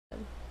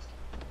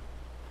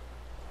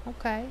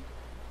Okay.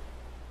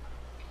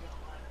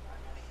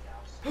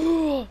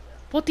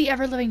 What the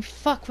ever-living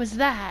fuck was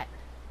that?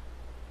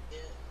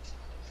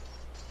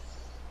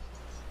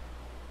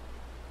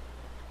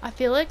 I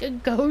feel like a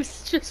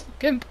ghost just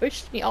fucking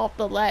pushed me off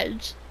the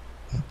ledge.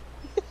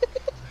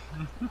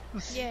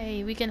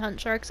 Yay, we can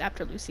hunt sharks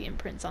after Lucy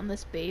imprints on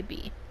this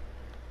baby.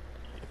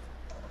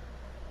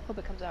 Hope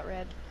it comes out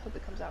red. Hope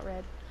it comes out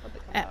red. Hope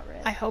it comes out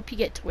red. I hope you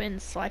get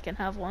twins so I can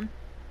have one.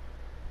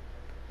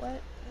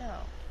 What? No.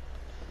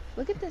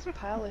 Look at this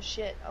pile of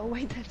shit. Oh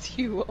wait, that's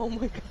you. Oh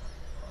my god.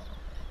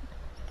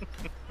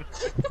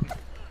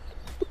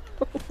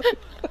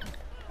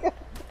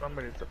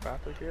 Somebody's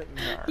about to get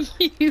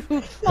nerfed.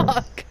 You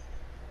fuck.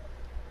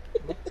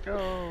 Let's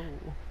go.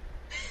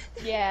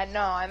 Yeah,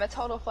 no, I'm a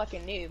total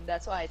fucking noob.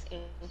 That's why it's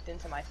inked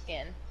into my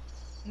skin.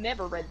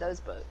 Never read those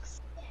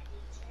books.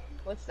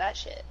 What's that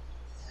shit?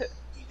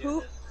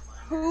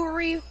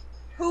 Hoory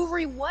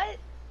what?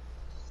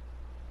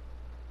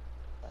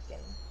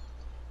 Fucking.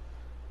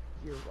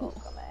 You're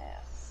welcome,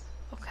 ass.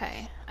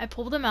 Okay, I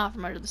pulled him out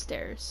from under the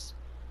stairs.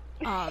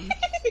 I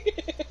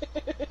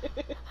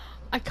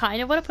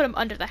kind of want to put him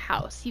under the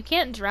house. You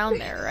can't drown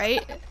there,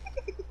 right?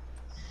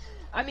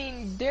 I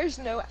mean, there's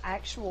no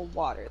actual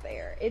water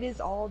there. It is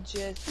all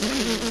just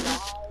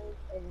flies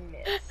and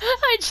mist.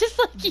 I just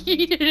like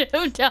yeeted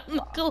him down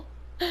the cliff.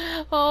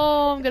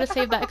 Oh, I'm gonna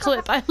save that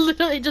clip. I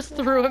literally just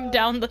threw him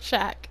down the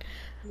shack.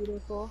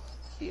 Beautiful.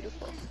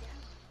 Beautiful.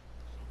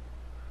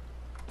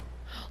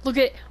 Look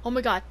at it. Oh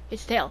my god,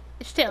 its tail.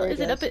 Its tail. Is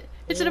it up?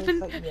 Is it up in?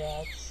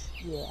 Yeah,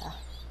 yeah.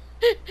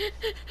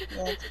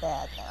 That's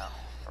bad now.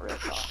 Real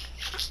talk.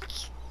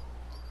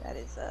 That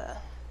is,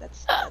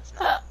 that's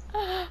not.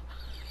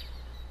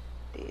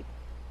 Dude.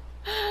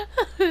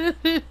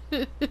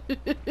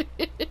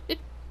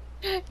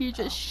 You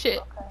just shit.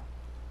 Okay.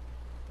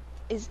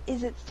 Is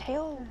its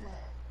tail...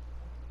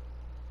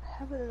 I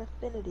have an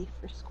affinity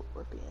for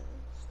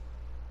scorpions.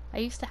 I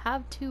used to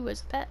have two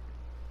as a pet.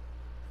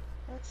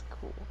 That's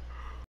cool.